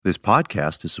This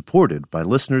podcast is supported by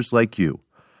listeners like you.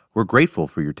 We're grateful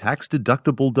for your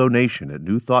tax-deductible donation at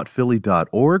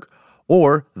newthoughtphilly.org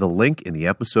or the link in the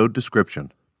episode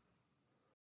description.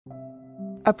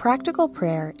 A practical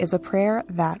prayer is a prayer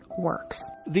that works.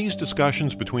 These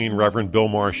discussions between Reverend Bill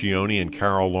Marcioni and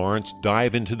Carol Lawrence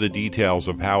dive into the details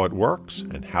of how it works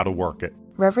and how to work it.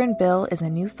 Reverend Bill is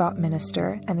a New Thought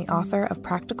minister and the author of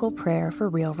Practical Prayer for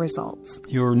Real Results.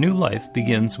 Your new life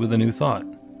begins with a new thought.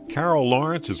 Carol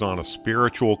Lawrence is on a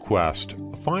spiritual quest,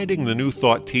 finding the New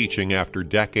Thought teaching after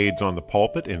decades on the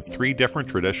pulpit in 3 different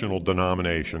traditional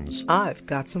denominations. I've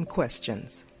got some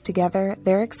questions. Together,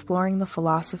 they're exploring the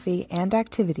philosophy and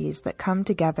activities that come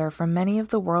together from many of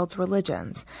the world's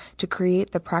religions to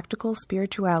create the practical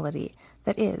spirituality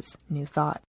that is New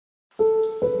Thought.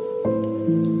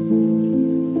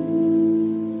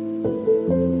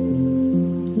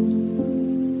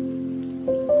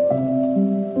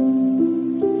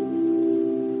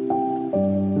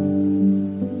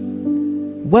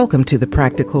 Welcome to the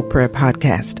Practical Prayer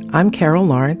Podcast. I'm Carol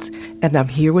Lawrence, and I'm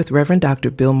here with Reverend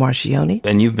Dr. Bill Marcioni.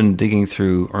 And you've been digging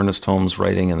through Ernest Holmes'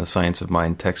 writing in the Science of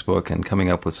Mind textbook and coming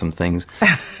up with some things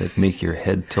that make your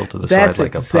head tilt to the side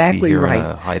like exactly a puppy hearing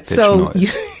right. a high-pitched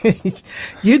noise.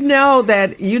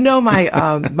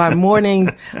 My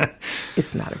morning,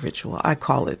 it's not a ritual. I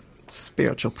call it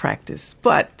spiritual practice,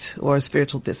 or a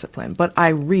spiritual discipline. But I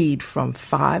read from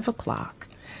 5 o'clock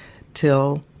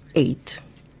till 8.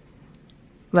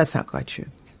 That's not quite true.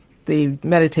 The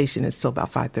meditation is till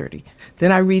about 5:30.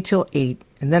 Then I read till 8,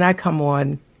 and then I come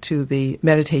on to the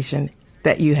meditation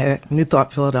that you have, New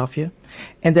Thought Philadelphia,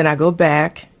 and then I go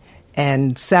back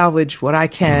and salvage what I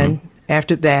can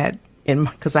after that,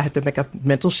 because I have to make a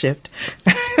mental shift.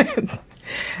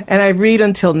 And I read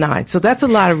until 9. So that's a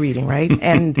lot of reading, right?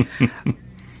 And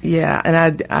yeah,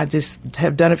 and I just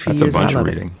have done it for years. That's a bunch and I love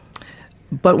of reading. it.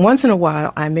 But once in a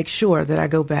while, I make sure that I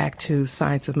go back to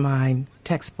Science of Mind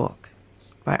textbook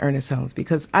by Ernest Holmes,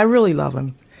 because I really love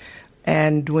him.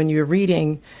 And when you're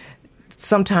reading,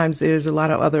 sometimes there's a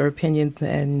lot of other opinions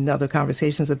and other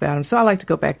conversations about him. So I like to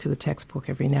go back to the textbook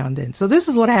every now and then. So this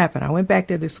is what happened. I went back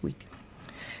there this week.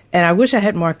 And I wish I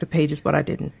had marked the pages, but I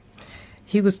didn't.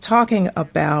 He was talking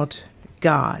about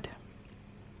God.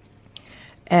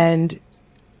 And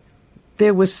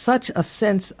there was such a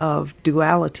sense of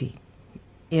duality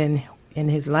in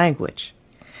his language.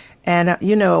 And,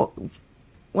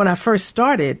 when I first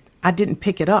started, I didn't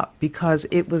pick it up because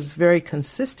it was very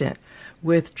consistent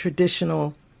with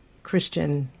traditional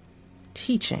Christian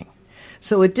teaching.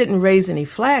 So it didn't raise any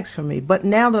flags for me. But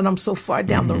now that I'm so far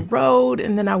down the road,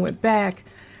 and then I went back,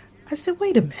 I said,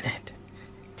 wait a minute.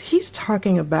 He's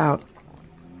talking about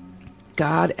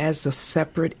God as a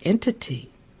separate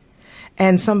entity.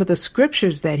 And some of the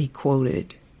scriptures that he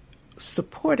quoted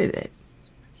supported it.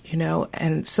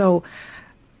 And so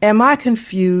am I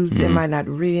confused? Am I not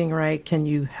reading right? Can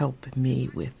you help me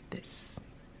with this?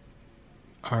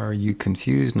 Are you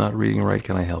confused, not reading right?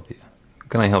 Can I help you?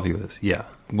 Can I help you with this? Yeah,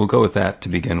 we'll go with that to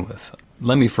begin with.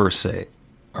 Let me first say,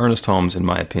 Ernest Holmes, in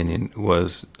my opinion,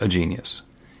 was a genius.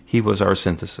 He was our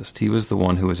synthesist. He was the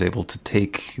one who was able to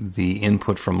take the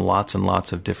input from lots and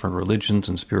lots of different religions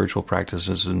and spiritual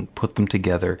practices and put them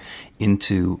together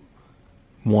into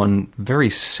one very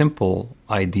simple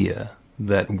idea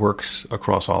that works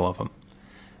across all of them,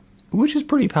 which is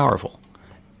pretty powerful.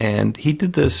 And he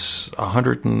did this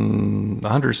 100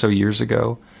 or so years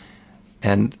ago,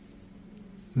 and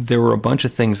there were a bunch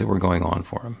of things that were going on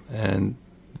for him. And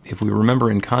if we remember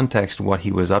in context what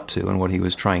he was up to and what he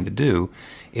was trying to do,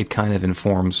 it kind of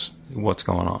informs what's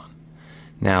going on.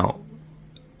 Now,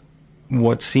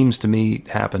 what seems to me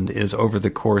happened is over the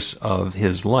course of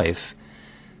his life,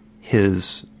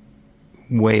 his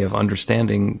way of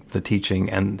understanding the teaching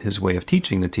and his way of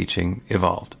teaching the teaching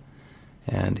evolved.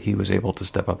 And he was able to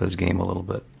step up his game a little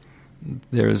bit.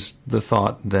 There's the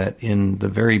thought that in the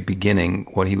very beginning,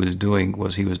 what he was doing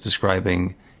was he was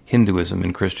describing Hinduism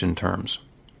in Christian terms.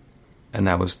 And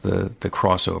that was the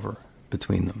crossover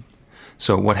between them.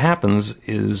 So what happens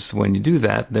is when you do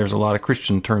that, there's a lot of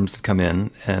Christian terms that come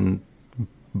in, and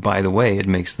by the way, it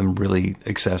makes them really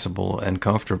accessible and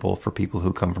comfortable for people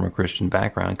who come from a Christian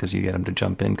background, because you get them to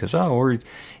jump in because,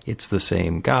 it's the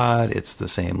same God, it's the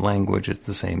same language, it's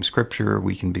the same scripture,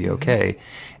 we can be okay,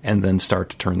 and then start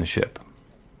to turn the ship.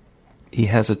 He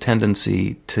has a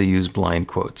tendency to use blind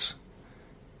quotes.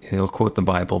 He'll quote the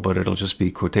Bible, but it'll just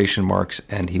be quotation marks,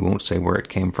 and he won't say where it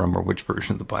came from or which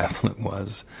version of the Bible it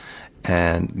was.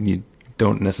 And you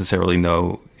don't necessarily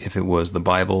know if it was the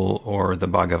Bible or the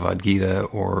Bhagavad Gita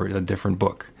or a different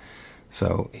book.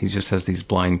 So he just has these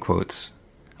blind quotes.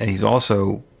 And he's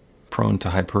also prone to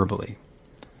hyperbole.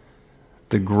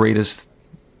 the greatest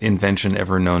invention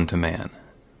ever known to man.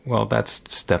 Well, that's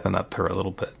stepping up her a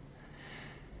little bit.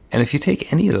 And if you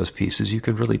take any of those pieces, you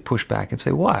could really push back and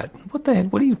say, what? What the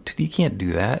heck? You can't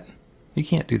do that. You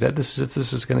can't do that. If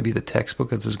this is going to be the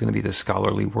textbook, if this is going to be the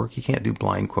scholarly work, you can't do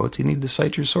blind quotes. You need to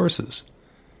cite your sources.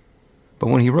 But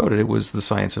when he wrote it, it was the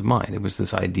science of mind. It was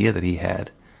this idea that he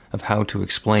had of how to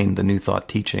explain the New Thought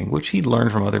teaching, which he'd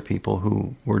learned from other people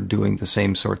who were doing the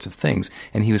same sorts of things,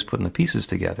 and he was putting the pieces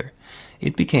together.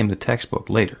 It became the textbook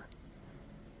later.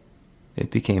 It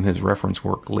became his reference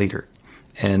work later.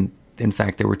 And in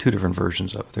fact, there were two different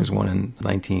versions of it. There's one in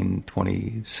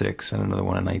 1926 and another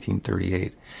one in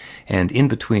 1938. And in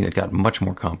between, it got much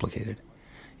more complicated.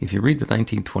 If you read the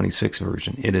 1926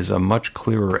 version, it is a much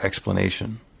clearer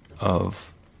explanation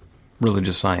of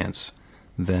religious science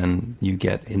than you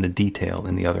get in the detail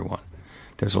in the other one.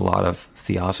 There's a lot of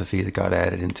theosophy that got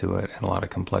added into it and a lot of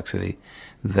complexity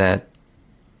that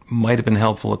might have been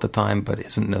helpful at the time, but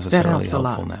isn't necessarily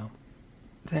helpful now.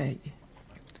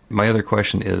 My other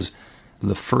question is,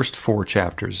 the first 4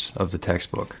 chapters of the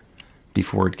textbook,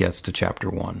 before it gets to chapter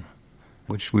 1,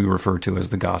 which we refer to as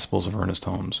the Gospels of Ernest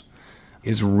Holmes,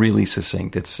 is really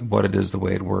succinct. It's what it is, the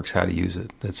way it works, how to use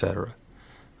it, etc.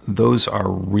 Those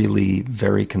are really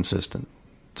very consistent.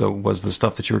 So was the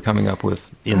stuff that you were coming up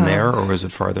with in there, or was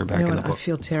it farther back in the book? I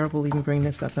feel terrible even bringing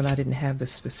this up, and I didn't have the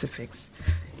specifics.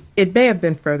 It may have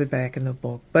been further back in the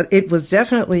book, but it was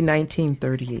definitely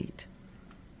 1938.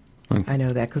 Okay. I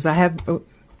know that because I have,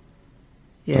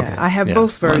 I have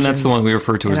both versions. And that's the one we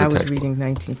refer to as a textbook. And I was reading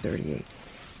 1938.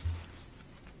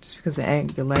 Just because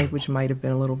the language might have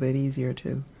been a little bit easier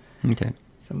too. Okay.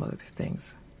 Some other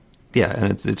things. Yeah, and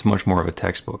it's much more of a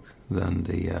textbook than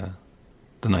the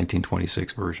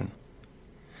 1926 version.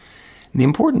 And the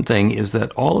important thing is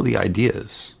that all of the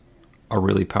ideas are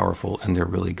really powerful and they're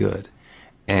really good.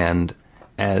 And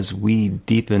as we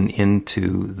deepen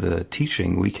into the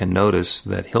teaching, we can notice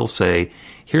that he'll say,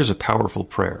 here's a powerful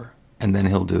prayer, and then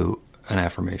he'll do an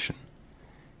affirmation,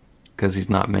 because he's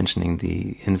not mentioning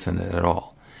the infinite at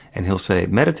all. And he'll say,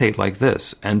 meditate like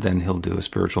this, and then he'll do a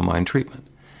spiritual mind treatment.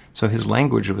 So his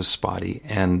language was spotty,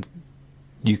 and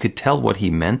you could tell what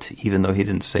he meant, even though he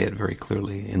didn't say it very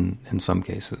clearly in some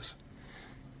cases.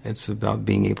 It's about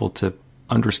being able to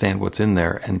understand what's in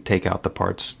there and take out the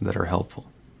parts that are helpful.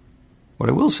 What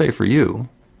I will say for you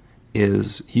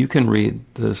is you can read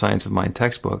the Science of Mind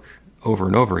textbook over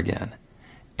and over again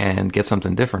and get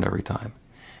something different every time.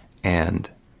 And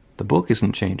the book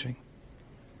isn't changing.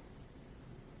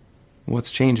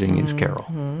 What's changing is Carol.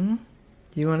 Do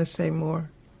you want to say more?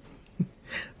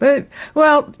 But,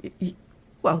 well,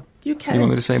 you can. You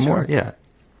want me to say more? Yeah.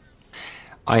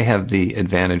 I have the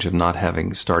advantage of not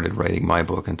having started writing my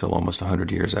book until almost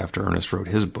 100 years after Ernest wrote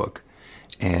his book,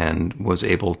 and was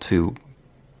able to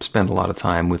spend a lot of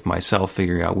time with myself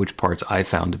figuring out which parts I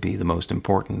found to be the most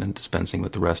important and dispensing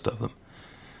with the rest of them,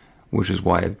 which is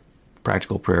why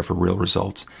Practical Prayer for Real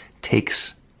Results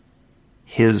takes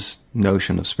his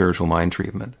notion of spiritual mind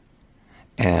treatment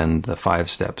and the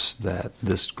 5 steps that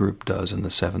this group does and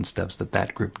the 7 steps that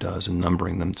that group does, and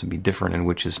numbering them to be different, and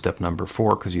which is step number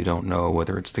 4, because you don't know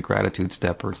whether it's the gratitude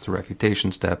step or it's the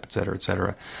refutation step, etc.,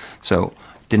 etc. So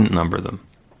didn't number them.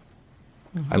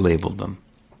 I labeled them,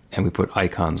 and we put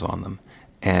icons on them,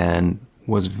 and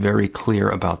was very clear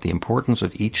about the importance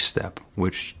of each step,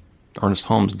 which Ernest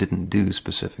Holmes didn't do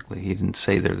specifically. He didn't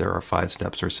say there are 5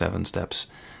 steps or 7 steps.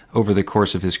 Over the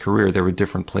course of his career, there were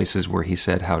different places where he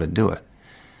said how to do it.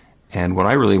 And what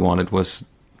I really wanted was,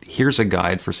 here's a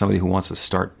guide for somebody who wants to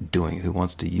start doing it, who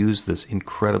wants to use this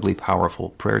incredibly powerful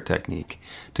prayer technique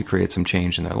to create some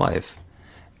change in their life,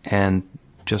 and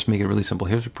just make it really simple.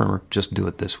 Here's a primer, just do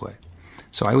it this way.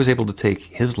 So I was able to take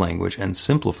his language and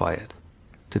simplify it,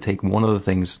 to take one of the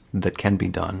things that can be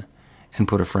done and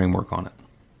put a framework on it.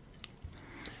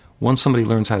 Once somebody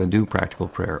learns how to do practical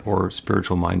prayer or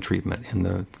spiritual mind treatment in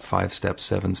the 5-step,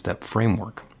 7-step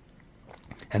framework,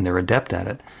 and they're adept at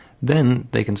it, then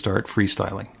they can start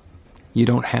freestyling. You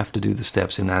don't have to do the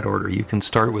steps in that order. You can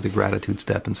start with a gratitude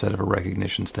step instead of a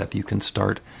recognition step. You can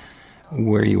start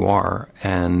where you are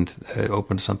and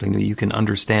open to something new. You can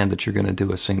understand that you're going to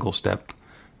do a single-step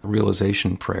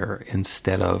realization prayer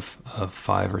instead of a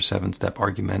 5 or 7-step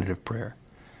argumentative prayer.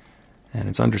 And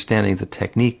it's understanding the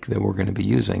technique that we're going to be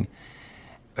using.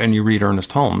 And you read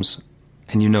Ernest Holmes,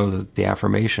 and you know that the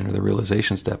affirmation or the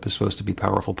realization step is supposed to be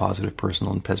powerful, positive,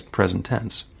 personal, and present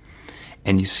tense.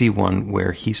 And you see one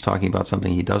where he's talking about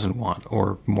something he doesn't want,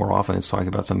 or more often it's talking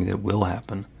about something that will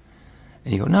happen.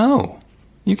 And you go, no,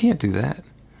 you can't do that.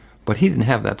 But he didn't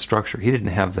have that structure. He didn't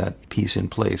have that piece in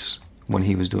place when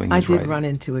he was doing his writing. I did run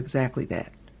into exactly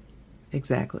that.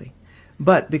 Exactly.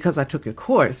 But because I took a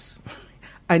course,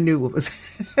 I knew what was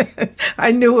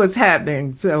I knew what was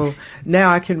happening. So now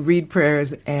I can read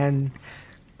prayers and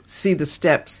see the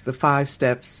steps, the 5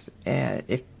 steps, and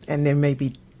there may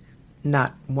be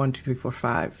not 1, 2, 3, 4,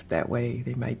 5 that way.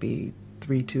 They might be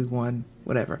 3, 2, 1,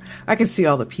 whatever. I can see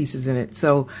all the pieces in it.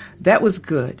 So that was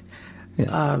good.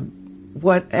 Yeah.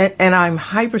 And I'm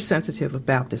hypersensitive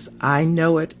about this. I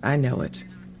know it.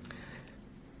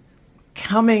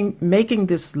 Making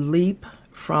this leap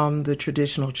from the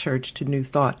traditional church to New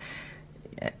Thought.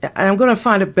 I'm going to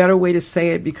find a better way to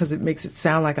say it because it makes it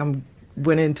sound like I'm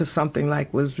went into something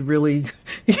like was really,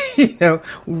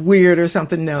 weird or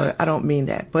something. No, I don't mean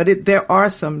that. But there are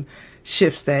some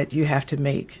shifts that you have to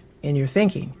make in your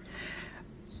thinking.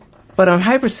 But I'm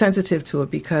hypersensitive to it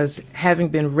because having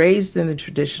been raised in the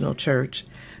traditional church,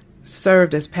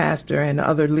 served as pastor and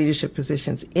other leadership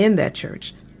positions in that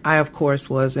church, I, of course,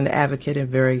 was an advocate and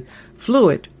very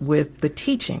fluid with the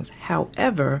teachings.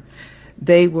 However,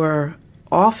 they were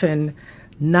often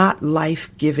not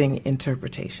life-giving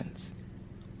interpretations,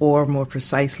 or more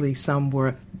precisely, some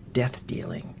were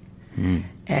death-dealing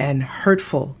and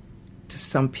hurtful to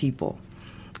some people.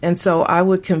 And so I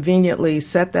would conveniently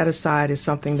set that aside as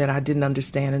something that I didn't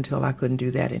understand until I couldn't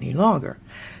do that any longer.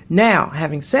 Now,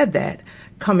 having said that,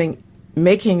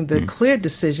 making the clear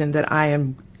decision that I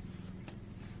am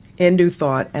in New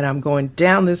Thought and I'm going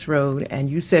down this road, and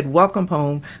you said, welcome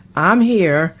home, I'm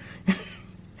here.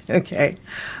 Okay.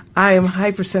 I am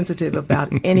hypersensitive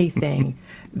about anything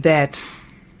that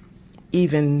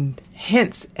even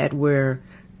hints at where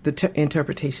the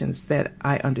interpretations that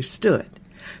I understood.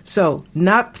 So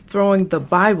not throwing the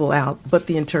Bible out, but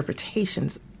the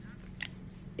interpretations.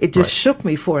 It just shook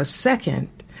me for a second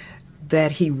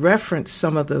that he referenced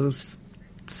some of those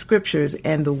scriptures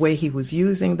and the way he was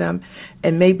using them.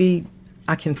 And maybe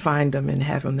I can find them and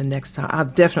have them the next time. I'll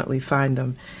definitely find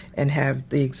them and have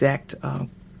the exact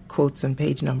quotes and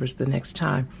page numbers the next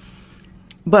time.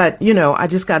 But, I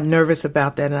just got nervous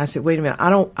about that. And I said, wait a minute, I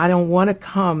don't want to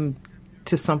come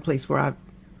to some place where I,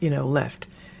 left.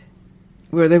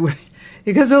 Where they were,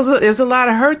 because there's a lot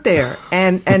of hurt there,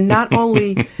 and not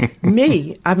only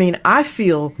me. I mean, I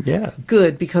feel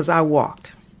good because I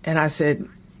walked, and I said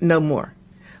no more.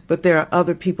 But there are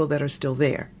other people that are still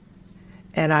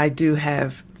and I do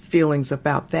have feelings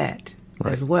about that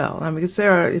as well. I mean,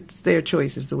 it's their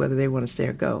choice as to whether they want to stay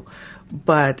or go,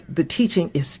 but the teaching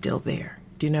is still there.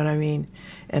 Do you know what I mean?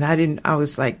 And I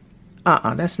was like,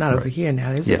 that's not over here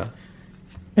now, is it?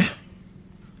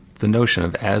 The notion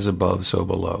of as above, so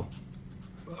below.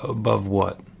 Above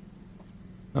what?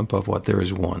 Above what? There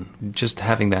is one. Just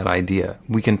having that idea.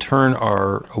 We can turn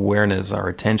our awareness, our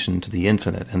attention to the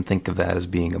infinite and think of that as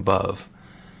being above,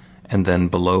 and then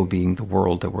below being the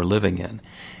world that we're living in.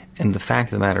 And the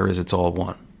fact of the matter is it's all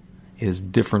one. It is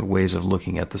different ways of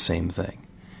looking at the same thing.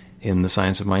 In the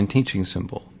Science of Mind teaching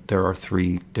symbol, there are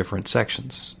 3 different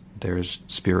sections. There's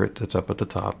spirit that's up at the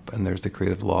top, and there's the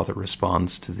creative law that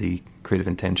responds to the creative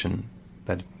intention,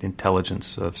 that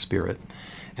intelligence of spirit.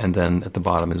 And then at the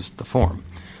bottom is the form.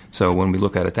 So when we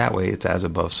look at it that way, it's as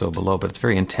above, so below, but it's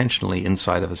very intentionally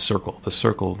inside of a circle. The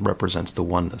circle represents the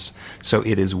oneness. So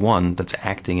it is one that's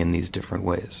acting in these different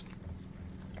ways.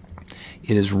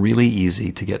 It is really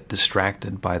easy to get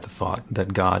distracted by the thought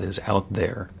that God is out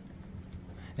there.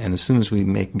 And as soon as we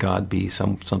make God be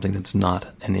something that's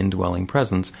not an indwelling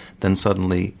presence, then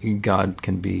suddenly God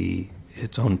can be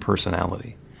its own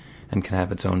personality and can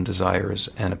have its own desires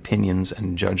and opinions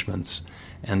and judgments,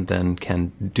 and then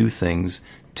can do things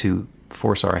to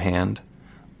force our hand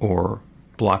or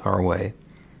block our way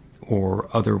or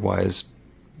otherwise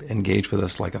engage with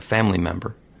us like a family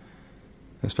member,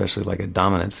 especially like a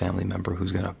dominant family member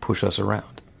who's going to push us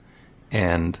around.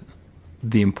 And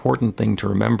the important thing to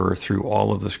remember through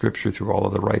all of the scripture, through all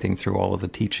of the writing, through all of the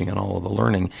teaching and all of the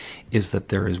learning is that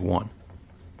there is one.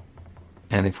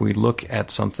 And if we look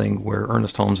at something where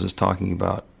Ernest Holmes is talking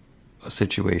about a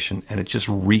situation and it just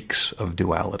reeks of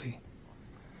duality,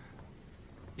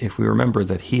 if we remember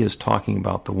that he is talking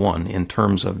about the one in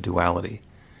terms of duality,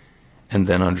 and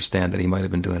then understand that he might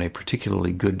have been doing a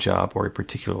particularly good job or a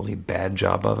particularly bad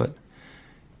job of it,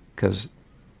 because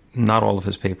not all of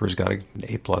his papers got an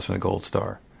A+ and a gold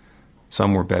star.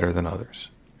 Some were better than others.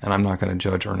 And I'm not going to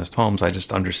judge Ernest Holmes. I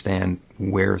just understand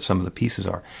where some of the pieces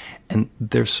are. And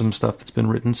there's some stuff that's been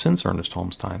written since Ernest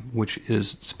Holmes' time, which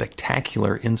is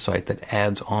spectacular insight that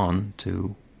adds on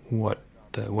to what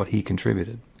he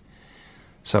contributed.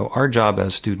 So our job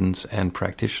as students and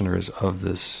practitioners of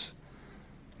this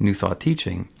New Thought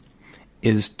teaching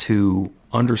is to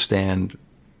understand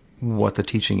what the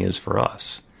teaching is for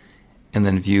us, and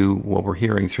then view what we're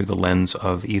hearing through the lens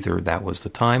of either that was the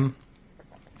time,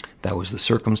 that was the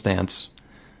circumstance,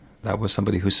 that was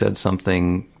somebody who said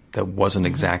something that wasn't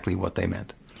exactly what they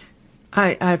meant.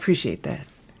 I appreciate that,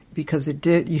 because it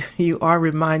did. You are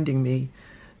reminding me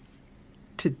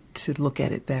to look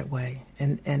at it that way,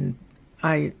 and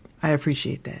I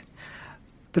appreciate that.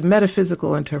 The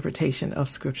metaphysical interpretation of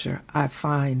Scripture I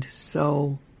find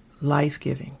so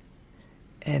life-giving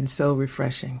and so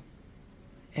refreshing,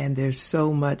 and there's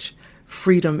so much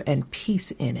freedom and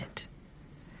peace in it,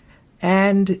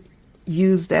 and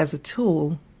used as a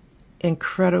tool,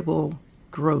 incredible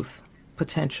growth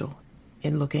potential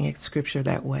in looking at Scripture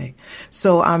that way.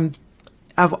 So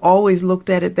I've always looked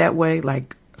at it that way,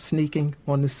 like sneaking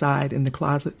on the side in the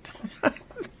closet.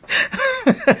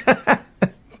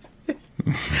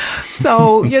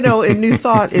 So, in New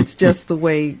Thought, it's just the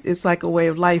way, it's like a way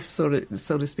of life, so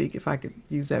to speak, if I could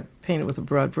use that, paint it with a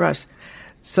broad brush.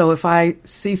 So if I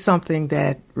see something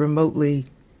that remotely,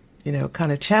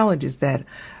 kind of challenges that,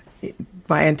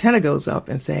 my antenna goes up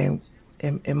and saying,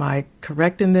 am I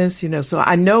correct in this? So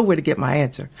I know where to get my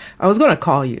answer. I was going to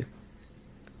call you,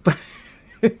 but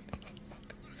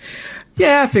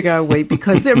yeah, I figure I'll wait,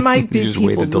 because there might be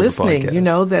people listening,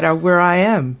 that are where I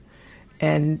am,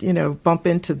 and, bump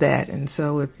into that. And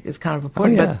so it's kind of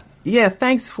important. Oh, yeah. But yeah,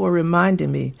 thanks for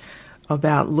reminding me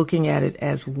about looking at it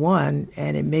as one,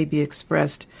 and it may be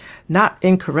expressed not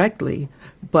incorrectly,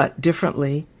 but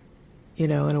differently,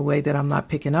 in a way that I'm not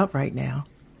picking up right now.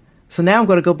 So now I'm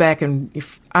going to go back, and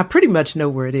I pretty much know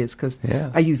where it is, because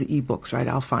I use the ebooks, right?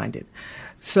 I'll find it.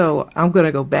 So I'm going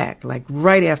to go back, like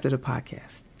right after the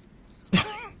podcast.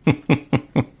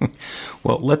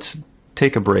 Well, let's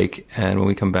take a break, and when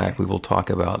we come back, we will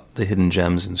talk about the hidden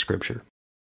gems in Scripture.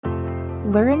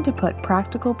 Learn to put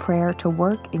practical prayer to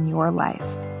work in your life.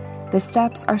 The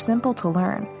steps are simple to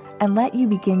learn and let you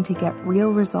begin to get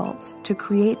real results to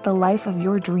create the life of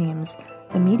your dreams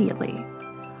immediately.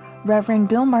 Reverend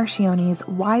Bill Marcione's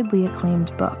widely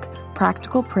acclaimed book,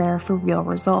 Practical Prayer for Real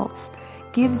Results,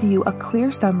 gives you a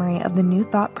clear summary of the New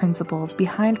Thought principles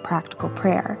behind practical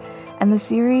prayer and the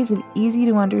series of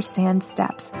easy-to-understand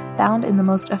steps found in the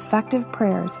most effective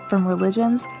prayers from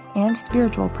religions and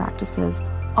spiritual practices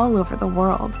all over the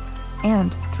world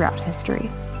and throughout history.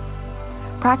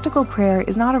 Practical prayer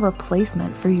is not a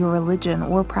replacement for your religion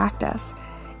or practice.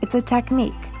 It's a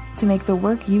technique to make the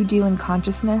work you do in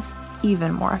consciousness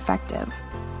even more effective.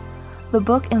 The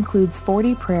book includes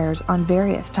 40 prayers on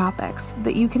various topics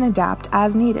that you can adapt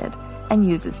as needed and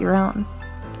use as your own.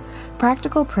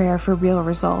 Practical Prayer for Real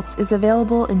Results is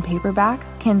available in paperback,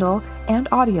 Kindle, and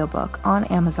audiobook on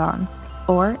Amazon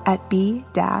or at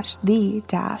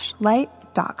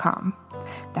b-the-light.com.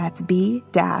 That's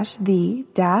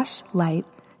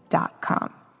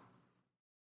b-the-light.com.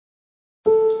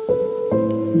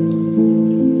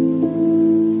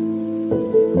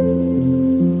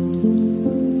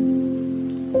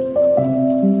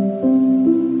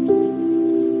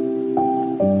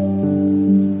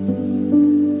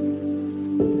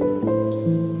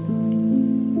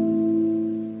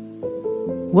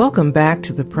 Welcome back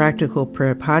to the Practical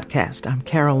Prayer Podcast. I'm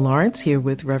Carol Lawrence here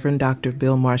with Reverend Dr.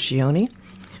 Bill Marcione.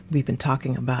 We've been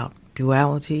talking about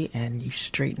duality, and you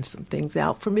straightened some things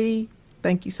out for me.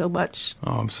 Thank you so much.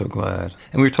 Oh, I'm so glad.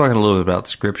 And we were talking a little bit about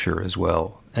Scripture as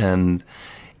well. And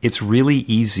it's really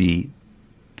easy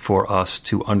for us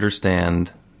to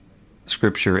understand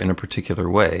Scripture in a particular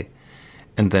way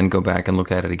and then go back and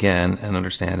look at it again and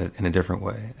understand it in a different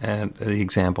way. And the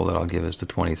example that I'll give is the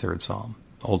 23rd Psalm,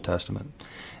 Old Testament.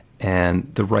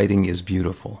 And the writing is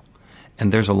beautiful.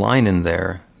 And there's a line in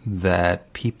there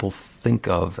that people think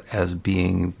of as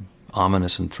being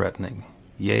ominous and threatening.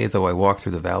 Yea, though I walk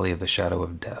through the valley of the shadow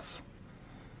of death.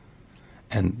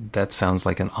 And that sounds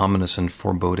like an ominous and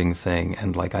foreboding thing,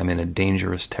 and like I'm in a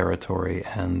dangerous territory,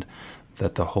 and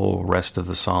that the whole rest of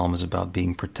the psalm is about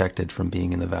being protected from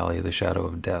being in the valley of the shadow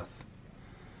of death.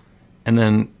 And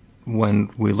then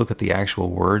when we look at the actual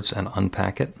words and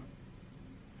unpack it,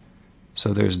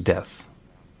 so there's death,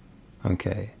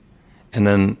 okay, and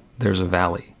then there's a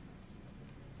valley.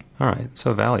 All right,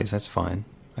 so valleys, that's fine.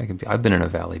 I've been in a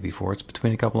valley before. It's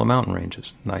between a couple of mountain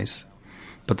ranges. Nice.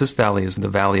 But this valley is the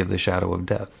valley of the shadow of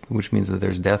death, which means that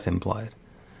there's death implied.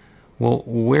 Well,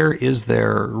 where is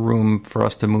there room for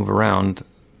us to move around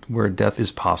where death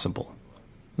is possible?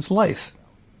 It's life.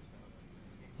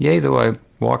 Yea, though I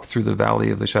walk through the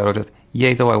valley of the shadow of death,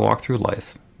 yea, though I walk through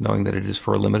life, knowing that it is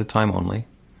for a limited time only.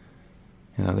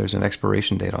 There's an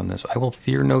expiration date on this. I will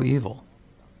fear no evil,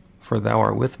 for thou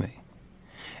art with me.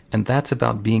 And that's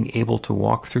about being able to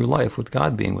walk through life with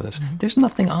God being with us. Mm-hmm. There's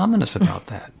nothing ominous about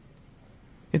that.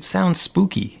 It sounds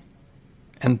spooky.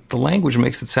 And the language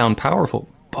makes it sound powerful,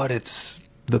 but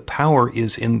the power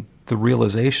is in the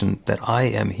realization that I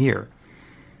am here.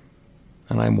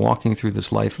 And I'm walking through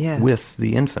this life with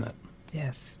the infinite.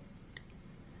 Yes.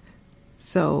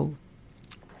 So,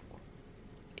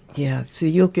 so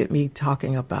you'll get me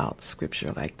talking about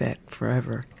scripture like that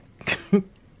forever.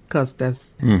 Because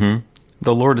that's... Mm-hmm.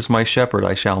 The Lord is my shepherd,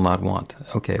 I shall not want.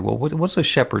 Okay, well, what's a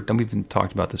shepherd? And we've even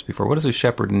talked about this before. What does a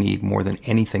shepherd need more than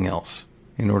anything else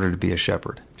in order to be a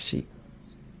shepherd? Sheep.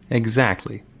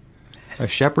 Exactly. A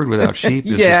shepherd without sheep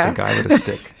is just a guy with a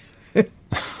stick.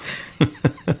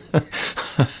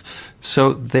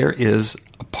 So there is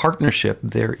a partnership,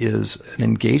 there is an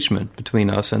engagement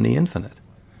between us and the infinite.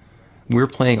 We're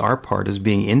playing our part as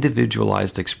being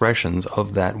individualized expressions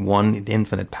of that one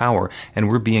infinite power, and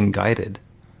we're being guided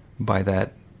by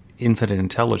that infinite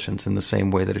intelligence in the same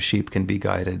way that a sheep can be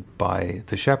guided by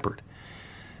the shepherd.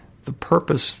 The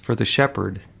purpose for the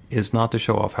shepherd is not to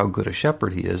show off how good a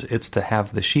shepherd he is, it's to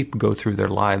have the sheep go through their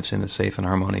lives in a safe and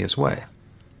harmonious way.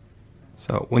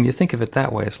 So when you think of it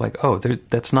that way, it's like, oh,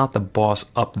 that's not the boss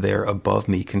up there above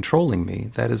me controlling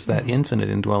me. That is that infinite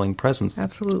indwelling presence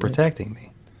that's protecting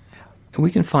me. And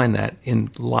we can find that in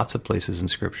lots of places in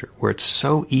Scripture where it's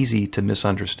so easy to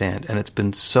misunderstand, and it's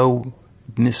been so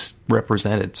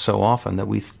misrepresented so often that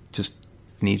we just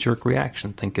knee-jerk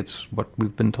reaction, think it's what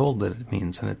we've been told that it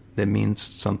means, and it means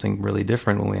something really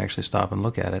different when we actually stop and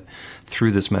look at it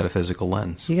through this metaphysical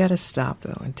lens. You got to stop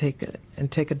though and take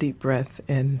a deep breath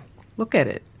and look at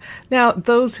it. Now,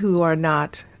 those who are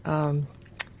not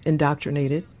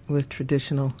indoctrinated with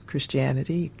traditional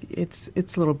Christianity, it's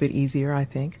a little bit easier, I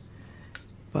think.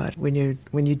 But when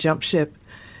you jump ship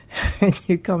and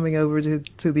you're coming over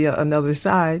to the another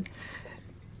side,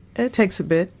 it takes a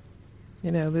bit.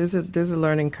 You know, there's a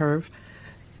learning curve,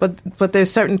 but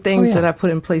there's certain things that I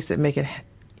put in place that make it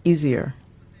easier.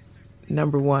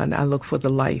 Number one, I look for the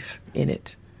life in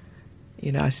it.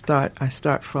 You know, I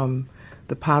start from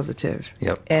the positive,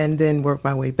 and then work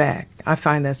my way back. I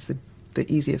find that's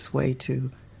the easiest way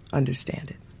to understand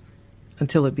it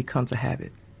until it becomes a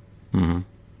habit. Mm-hmm.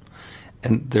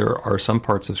 And there are some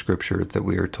parts of Scripture that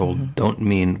we are told don't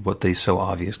mean what they so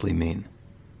obviously mean.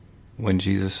 When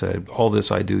Jesus said, all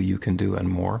this I do, you can do, and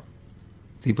more,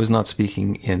 he was not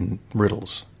speaking in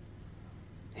riddles.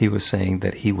 He was saying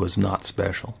that he was not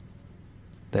special,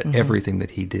 that everything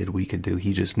that he did, we could do.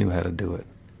 He just knew how to do it.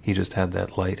 He just had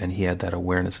that light, and he had that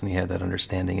awareness, and he had that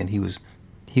understanding, and he was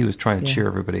trying to cheer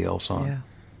everybody else on. Yeah.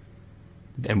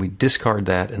 And we discard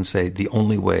that and say the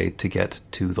only way to get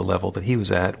to the level that he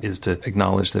was at is to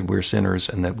acknowledge that we're sinners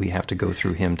and that we have to go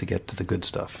through him to get to the good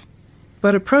stuff.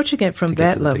 But approaching it from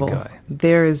that level,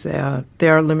 there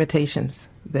are limitations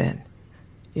then.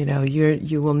 You know,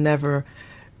 you will never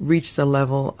reach the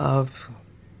level of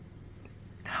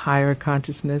higher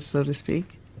consciousness, so to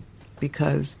speak,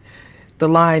 because the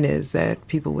line is that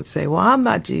people would say, well, I'm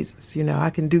not Jesus. You know,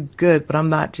 I can do good, but I'm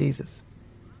not Jesus.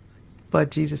 But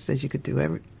Jesus says you could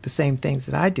do the same things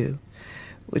that I do,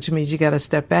 which means you got to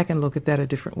step back and look at that a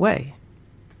different way.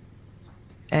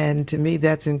 And to me,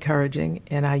 that's encouraging,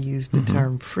 and I use the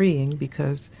term freeing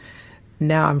because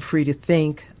now I'm free to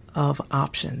think of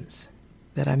options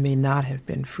that I may not have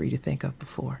been free to think of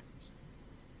before.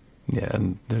 Yeah,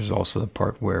 and there's also the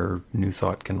part where New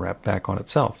Thought can wrap back on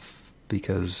itself,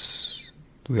 because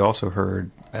we also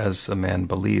heard, as a man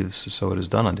believes, so it is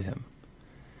done unto him.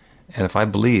 And if I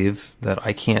believe that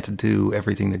I can't do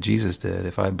everything that Jesus did,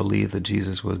 if I believe that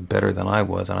Jesus was better than I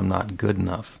was and I'm not good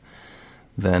enough,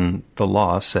 then the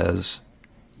law says,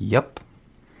 yep.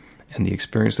 And the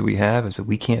experience that we have is that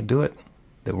we can't do it,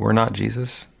 that we're not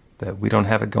Jesus, that we don't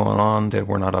have it going on, that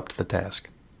we're not up to the task.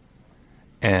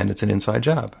 And it's an inside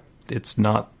job. It's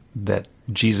not that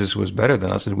Jesus was better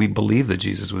than us, and we believe that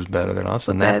Jesus was better than us,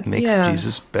 and that makes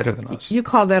Jesus better than us. You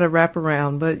call that a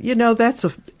wraparound, but you know, that's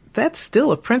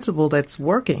still a principle that's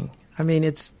working. I mean,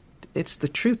 it's the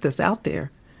truth that's out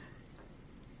there.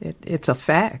 It's a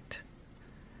fact.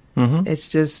 Mm-hmm. It's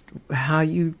just how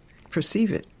you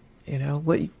perceive it, you know,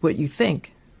 what you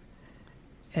think.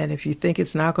 And if you think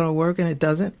it's not going to work and it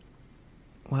doesn't,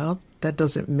 well, that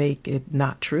doesn't make it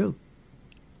not true,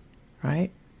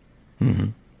 right? Mm-hmm.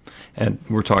 And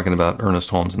we're talking about Ernest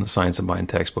Holmes in the Science of Mind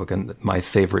textbook, and my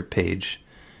favorite page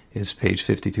is page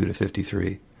 52 to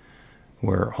 53,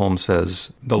 where Holmes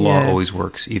says, the law always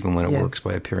works, even when it works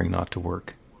by appearing not to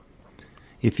work.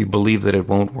 If you believe that it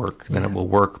won't work, then it will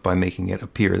work by making it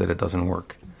appear that it doesn't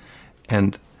work.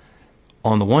 And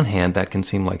on the one hand, that can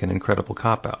seem like an incredible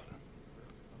cop-out.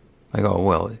 Like, oh,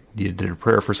 well, you did a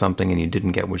prayer for something and you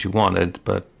didn't get what you wanted,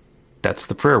 but that's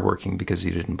the prayer working because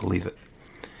you didn't believe it.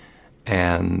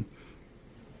 And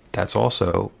that's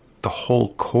also the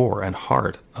whole core and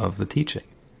heart of the teaching.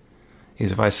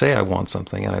 Is if I say I want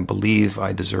something and I believe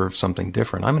I deserve something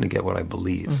different, I'm going to get what I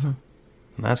believe. Mm-hmm.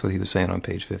 And that's what he was saying on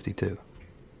page 52.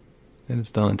 And it's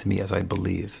done unto me as I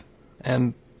believe.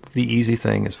 And the easy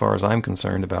thing, as far as I'm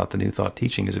concerned, about the New Thought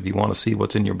teaching is if you want to see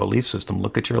what's in your belief system,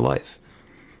 look at your life.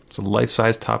 It's a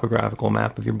life-size topographical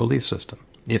map of your belief system.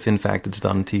 If, in fact, it's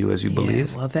done to you as you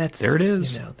believe, well, there it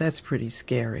is. That's pretty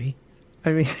scary.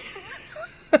 I mean,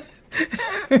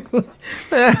 when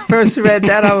I first read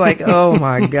that, I'm like, oh,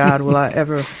 my God, will I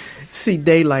ever see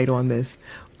daylight on this?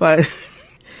 But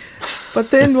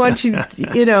then once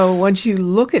you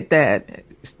look at that,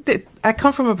 I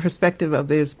come from a perspective of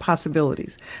there's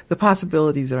possibilities. The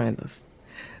possibilities are endless.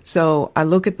 So I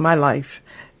look at my life,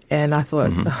 and I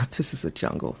thought, this is a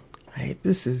jungle, right?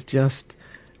 This is just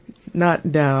I'm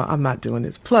not doing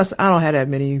this. Plus, I don't have that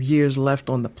many years left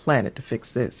on the planet to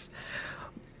fix this.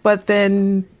 But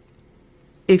then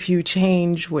if you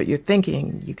change what you're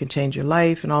thinking, you can change your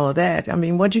life and all of that. I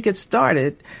mean, once you get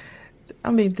started,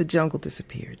 the jungle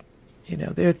disappeared.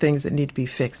 There are things that need to be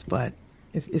fixed, but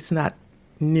it's not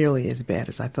nearly as bad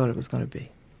as I thought it was going to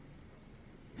be.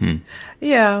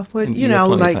 Yeah, but and you have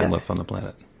plenty of time left on the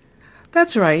planet.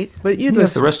 That's right, but you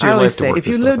have the rest of your life to work if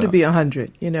you live to be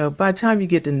 100, by the time you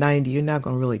get to 90, you're not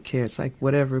going to really care. It's like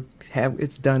whatever,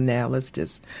 it's done now. Let's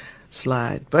just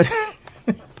slide. But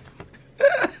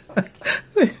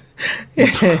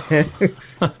no.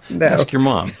 Ask your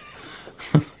mom.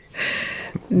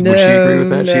 No, would she agree with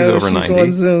that? No, she's over 90.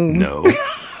 On Zoom. No.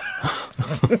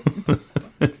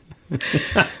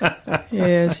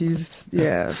 Yeah.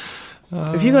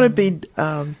 If you're going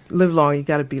to live long, you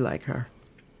got to be like her.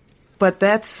 But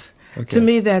to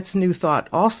me, that's New Thought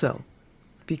also,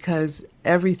 because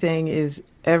everything is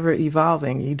ever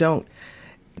evolving.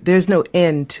 There's no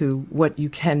end to what you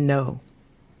can know.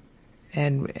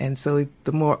 And so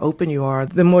the more open you are,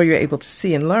 the more you're able to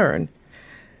see and learn.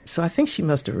 So I think she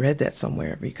must have read that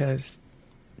somewhere, because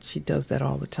she does that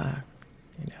all the time.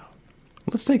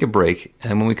 Let's take a break,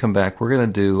 and when we come back, we're going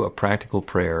to do a practical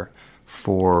prayer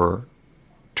for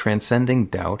transcending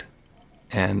doubt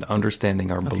and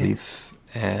understanding our belief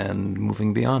and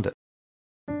moving beyond it.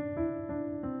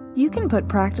 You can put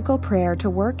practical prayer to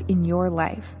work in your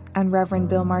life, and Reverend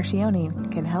Bill Marcioni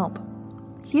can help.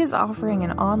 He is offering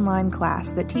an online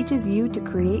class that teaches you to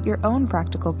create your own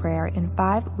practical prayer in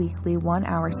 5 weekly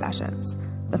 1-hour sessions.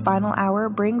 The final hour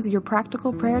brings your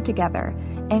practical prayer together,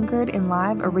 anchored in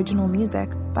live original music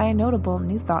by a notable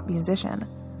New Thought musician.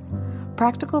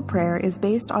 Practical prayer is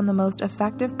based on the most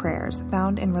effective prayers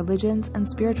found in religions and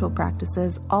spiritual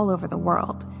practices all over the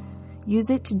world. Use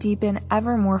it to deepen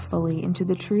ever more fully into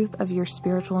the truth of your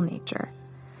spiritual nature.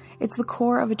 It's the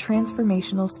core of a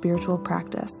transformational spiritual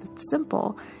practice that's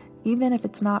simple, even if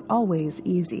it's not always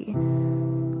easy.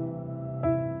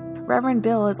 Reverend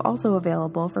Bill is also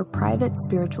available for private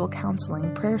spiritual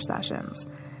counseling prayer sessions.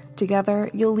 Together,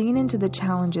 you'll lean into the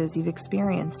challenges you've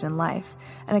experienced in life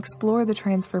and explore the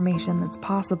transformation that's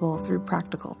possible through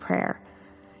practical prayer.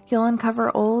 You'll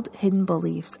uncover old, hidden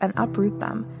beliefs and uproot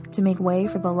them to make way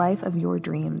for the life of your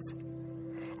dreams.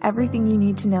 Everything you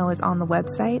need to know is on the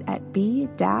website at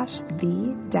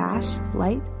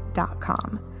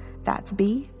b-the-light.com. That's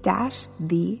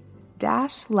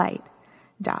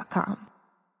b-the-light.com.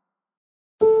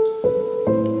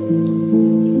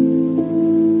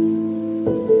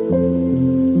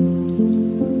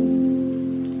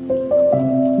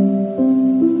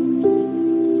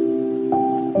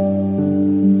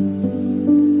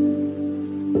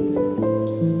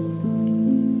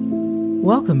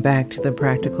 Welcome back to the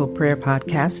Practical Prayer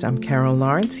Podcast. I'm Carol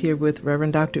Lawrence here with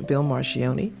Reverend Dr. Bill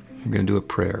Marcioni. We're going to do a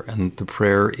prayer, and the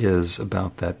prayer is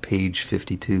about that page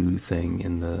 52 thing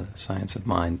in the Science of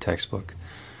Mind textbook,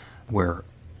 where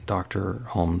Dr.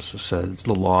 Holmes said,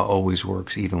 the law always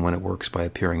works even when it works by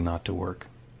appearing not to work.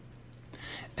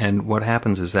 And what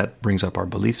happens is that brings up our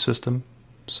belief system,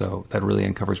 so that really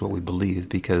uncovers what we believe,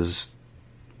 because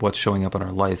what's showing up in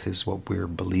our life is what we're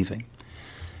believing.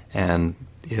 And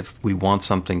if we want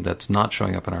something that's not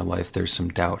showing up in our life, there's some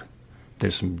doubt.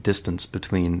 There's some distance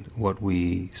between what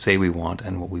we say we want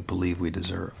and what we believe we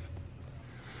deserve.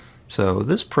 So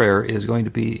this prayer is going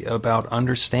to be about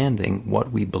understanding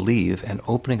what we believe and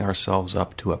opening ourselves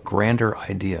up to a grander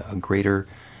idea, a greater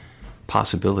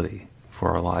possibility for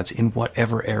our lives in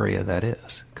whatever area that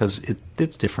is. Because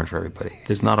it's different for everybody.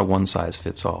 There's not a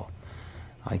one-size-fits-all.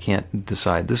 I can't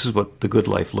decide this is what the good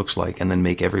life looks like and then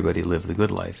make everybody live the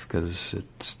good life, because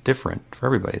it's different for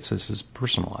everybody. This is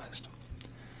personalized.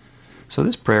 So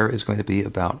this prayer is going to be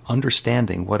about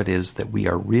understanding what it is that we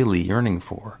are really yearning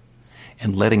for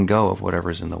and letting go of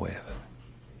whatever's in the way of it.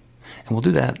 And we'll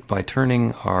do that by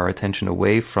turning our attention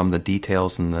away from the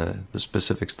details and the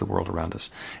specifics of the world around us.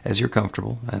 As you're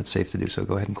comfortable, and it's safe to do so,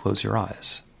 go ahead and close your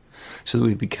eyes, so that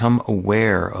we become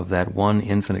aware of that one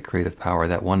infinite creative power,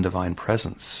 that one divine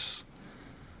presence,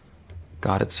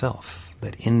 God itself,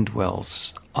 that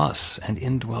indwells us and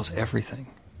indwells everything.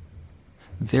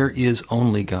 There is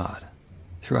only God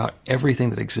throughout everything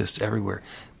that exists everywhere.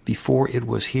 Before it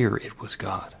was here, it was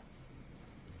God.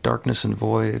 Darkness and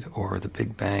void, or the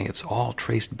Big Bang, it's all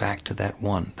traced back to that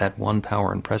one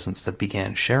power and presence that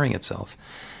began sharing itself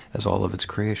as all of its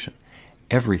creation.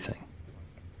 Everything,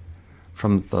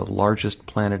 from the largest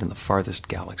planet in the farthest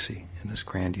galaxy in this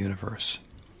grand universe,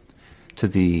 to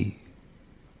the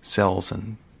cells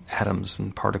and atoms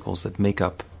and particles that make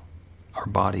up our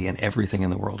body and everything in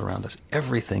the world around us.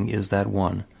 Everything is that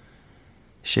one,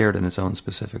 shared in its own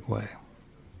specific way.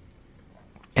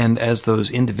 And as those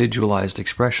individualized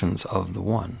expressions of the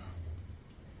one,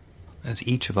 as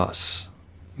each of us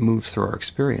moves through our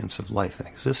experience of life and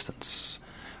existence,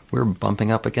 we're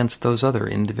bumping up against those other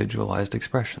individualized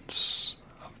expressions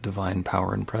of divine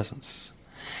power and presence.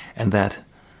 And that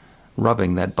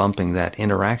rubbing, that bumping, that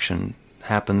interaction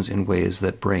happens in ways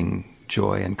that bring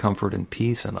joy and comfort and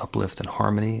peace and uplift and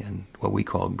harmony and what we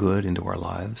call good into our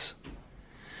lives,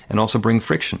 and also bring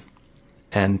friction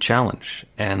and challenge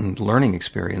and learning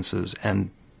experiences and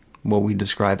what we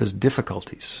describe as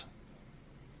difficulties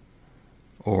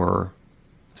or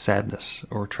sadness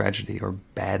or tragedy or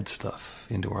bad stuff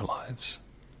into our lives.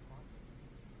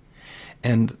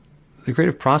 And the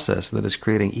creative process that is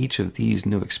creating each of these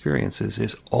new experiences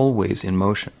is always in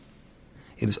motion.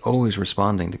 It is always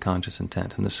responding to conscious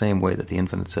intent in the same way that the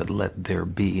infinite said, "Let there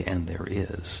be," and there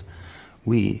is.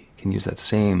 We can use that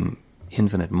same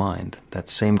infinite mind, that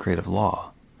same creative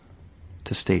law,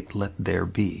 to state, "Let there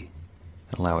be,"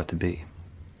 and allow it to be.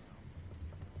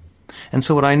 And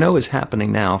so what I know is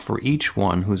happening now for each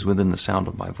one who's within the sound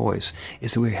of my voice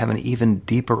is that we have an even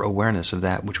deeper awareness of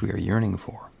that which we are yearning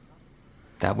for,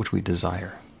 that which we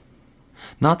desire.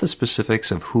 Not the specifics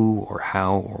of who or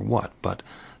how or what, but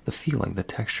the feeling, the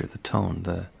texture, the tone,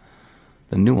 the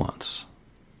nuance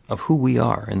of who we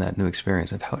are in that new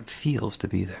experience, of how it feels to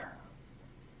be there.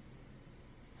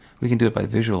 We can do it by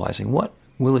visualizing, what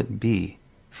will it be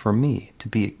for me to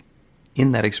be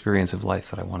in that experience of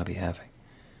life that I want to be having?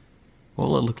 What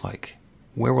will it look like?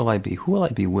 Where will I be? Who will I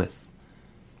be with?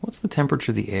 What's the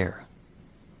temperature of the air?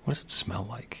 What does it smell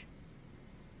like?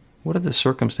 What are the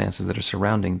circumstances that are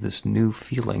surrounding this new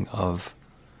feeling of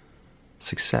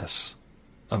success,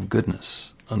 of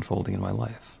goodness unfolding in my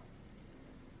life?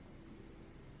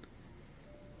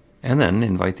 And then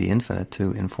invite the infinite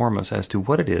to inform us as to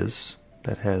what it is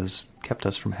that has kept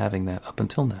us from having that up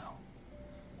until now.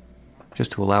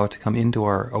 Just to allow it to come into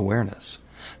our awareness.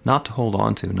 Not to hold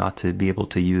on to, not to be able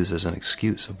to use as an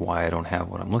excuse of why I don't have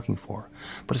what I'm looking for,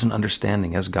 but as an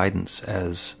understanding, as guidance,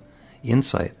 as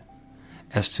insight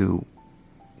as to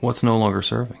what's no longer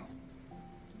serving,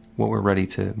 what we're ready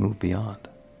to move beyond.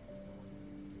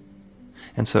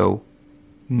 And so,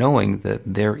 knowing that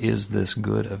there is this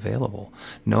good available,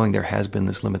 knowing there has been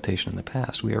this limitation in the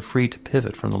past, we are free to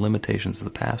pivot from the limitations of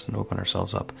the past and open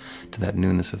ourselves up to that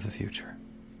newness of the future.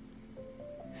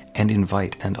 And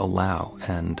invite and allow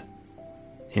and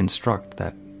instruct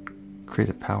that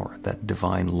creative power, that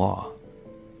divine law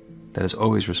that has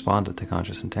always responded to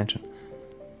conscious intention,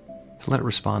 to let it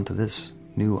respond to this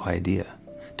new idea,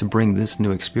 to bring this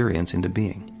new experience into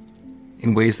being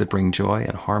in ways that bring joy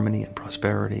and harmony and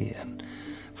prosperity and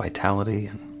vitality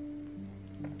and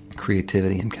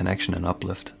creativity and connection and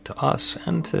uplift to us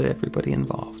and to everybody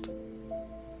involved.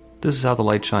 This is how the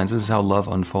light shines. This is how love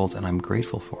unfolds, and I'm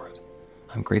grateful for it.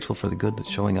 I'm grateful for the good that's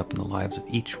showing up in the lives of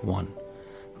each one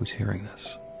who's hearing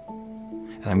this.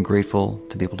 And I'm grateful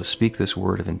to be able to speak this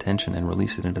word of intention and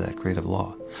release it into that creative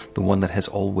law, the one that has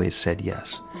always said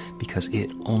yes, because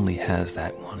it only has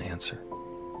that one answer.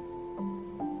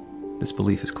 This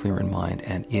belief is clear in mind,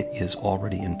 and it is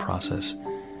already in process,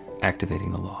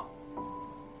 activating the law.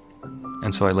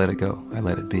 And so I let it go. I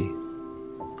let it be.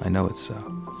 I know it's so.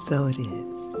 So it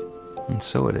is. And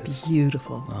so it is.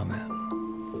 Beautiful. Amen.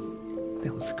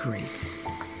 That was great.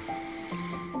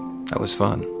 That was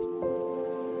fun.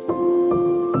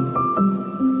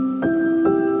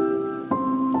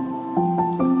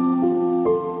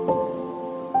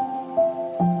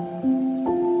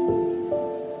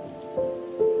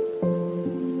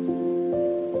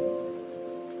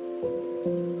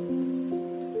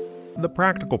 The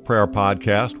Practical Prayer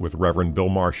Podcast with Reverend Bill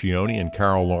Marcioni and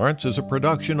Carol Lawrence is a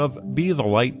production of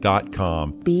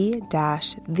BeTheLight.com.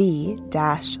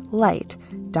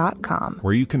 be-the-light.com. newthoughtphilly.com,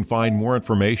 where you can find more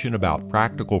information about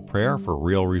practical prayer for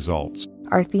real results.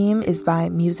 Our theme is by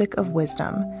Music of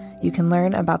Wisdom. You can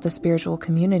learn about the spiritual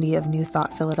community of New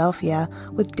Thought Philadelphia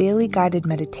with daily guided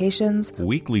meditations,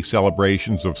 Weekly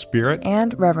celebrations of spirit,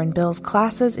 and Reverend Bill's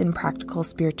classes in practical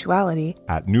spirituality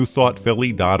at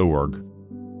newthoughtphilly.org.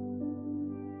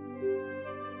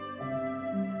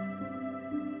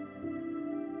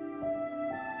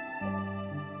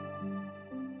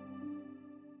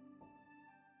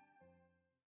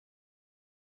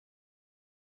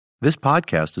 This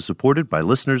podcast is supported by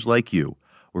listeners like you.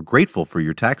 We're grateful for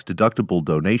your tax-deductible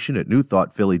donation at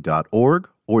newthoughtphilly.org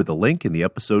or the link in the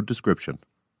episode description.